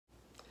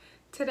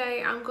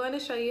Today I'm going to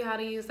show you how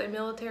to use a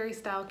military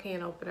style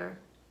can opener.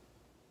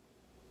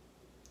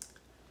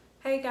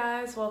 Hey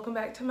guys, welcome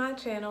back to my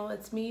channel.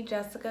 It's me,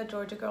 Jessica,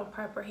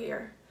 Gagirlprepper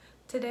here.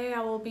 Today I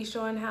will be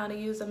showing how to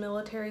use a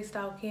military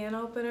style can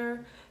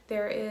opener.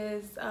 There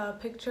is a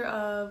picture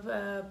of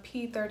a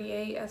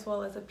P38 as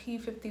well as a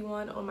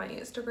P51 on my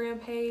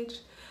Instagram page.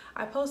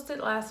 I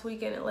posted last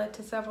week and it led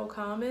to several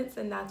comments,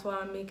 and that's why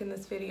I'm making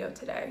this video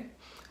today.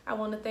 I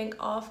want to thank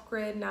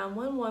Off-Grid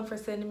 911 for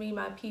sending me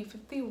my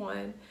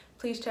P51.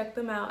 Please check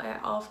them out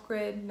at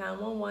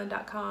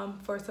offgrid911.com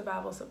for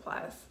survival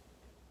supplies.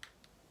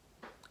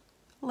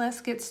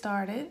 Let's get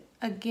started.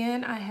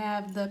 Again, I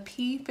have the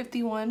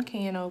P51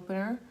 can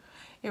opener.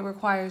 It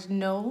requires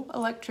no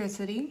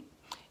electricity.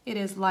 It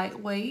is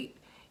lightweight.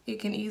 It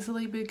can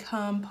easily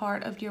become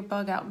part of your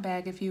bug out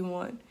bag if you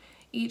want.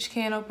 Each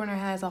can opener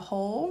has a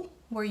hole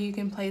where you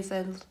can place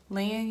a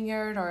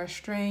lanyard or a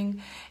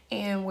string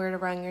and where to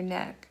run your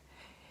neck.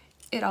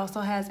 It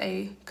also has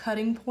a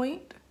cutting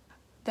point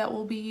that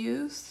will be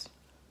used.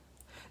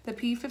 The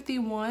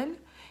P51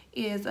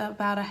 is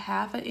about a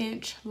 ½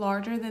 inch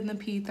larger than the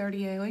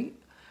P38.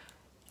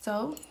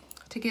 So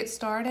to get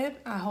started,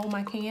 I hold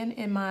my can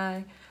in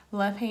my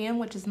left hand,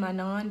 which is my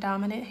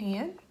non-dominant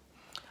hand.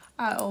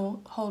 I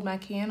hold my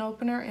can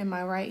opener in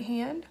my right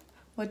hand,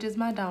 which is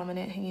my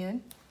dominant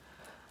hand.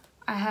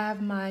 I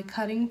have my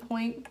cutting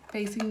point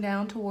facing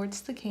down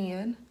towards the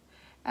can.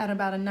 At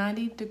about a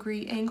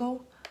 90-degree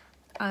angle,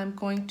 I'm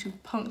going to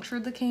puncture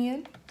the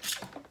can.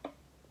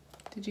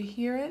 Did you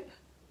hear it?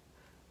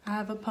 I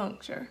have a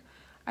puncture.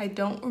 I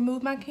don't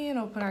remove my can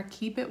opener, I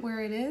keep it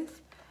where it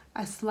is.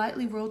 I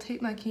slightly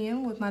rotate my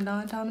can with my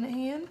non-dominant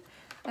hand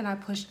and I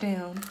push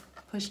down,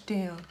 push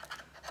down,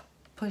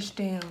 push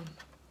down.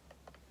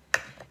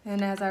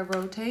 And as I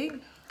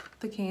rotate,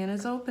 the can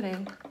is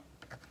opening.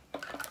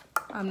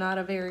 I'm not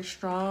a very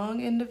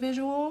strong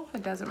individual.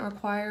 It doesn't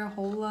require a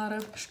whole lot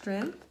of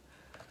strength.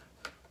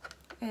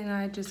 And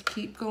I just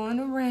keep going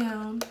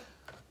around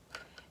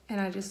and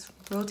I just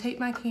rotate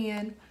my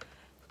can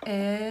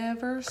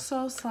ever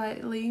so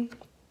slightly.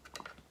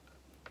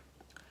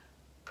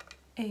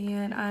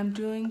 And I'm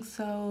doing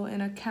so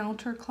in a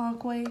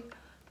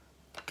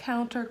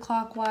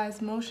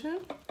counterclockwise motion.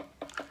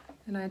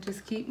 And I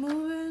just keep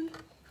moving,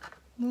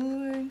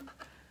 moving.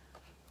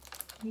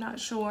 I'm not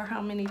sure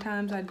how many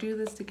times I do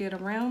this to get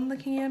around the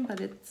can, but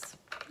it's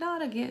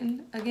not,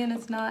 again,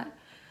 it's not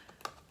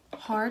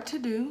hard to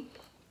do.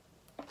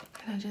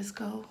 And I just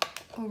go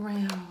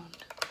around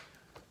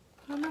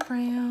and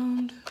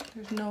around.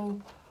 There's no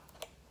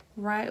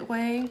right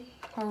way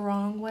or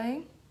wrong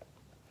way.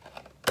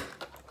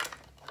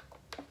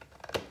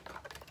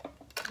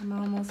 I'm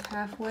almost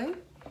halfway.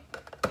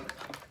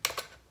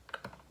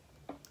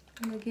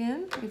 And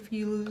again, if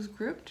you lose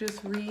grip,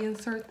 just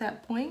reinsert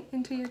that point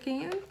into your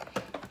can.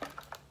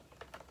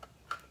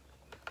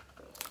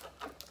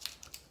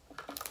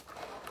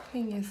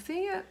 Can you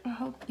see it? I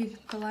hope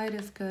the light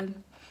is good.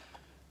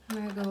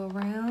 I'm gonna go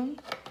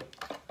around.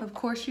 Of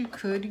course you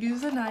could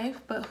use a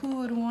knife, but who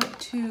would want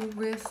to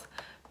risk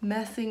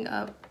messing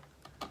up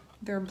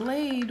their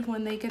blade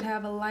when they could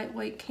have a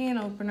lightweight can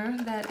opener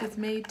that is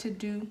made to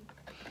do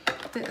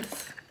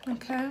this,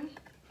 okay?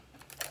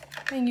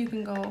 And you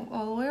can go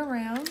all the way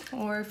around,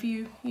 or if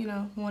you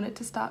want it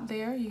to stop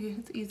there,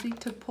 it's easy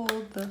to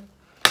pull the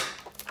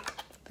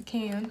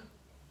can.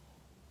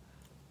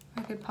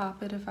 I could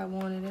pop it if I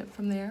wanted it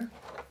from there,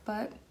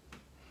 but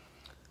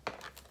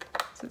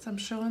since I'm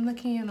showing the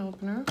can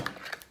opener,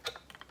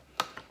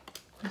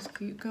 just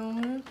keep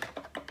going,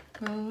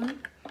 going,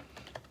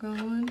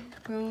 going,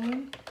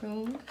 going,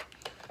 going.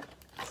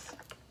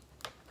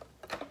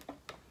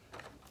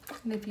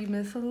 And if you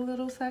miss a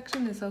little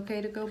section, it's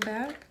okay to go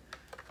back.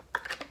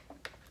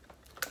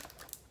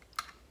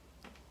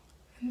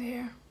 And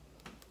there.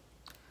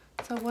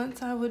 So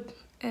once I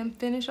am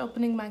finished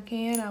opening my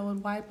can, I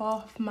would wipe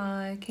off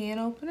my can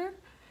opener,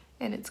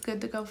 and it's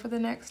good to go for the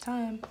next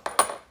time.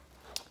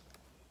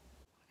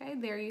 Okay,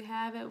 there you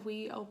have it.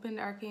 We opened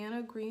our can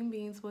of green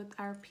beans with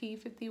our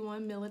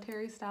P51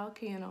 military style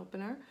can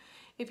opener.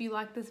 If you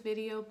like this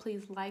video,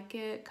 please like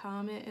it,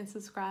 comment, and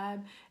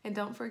subscribe. And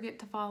don't forget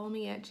to follow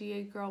me at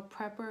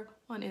Gagirlprepper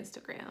on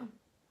Instagram.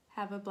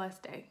 Have a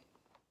blessed day.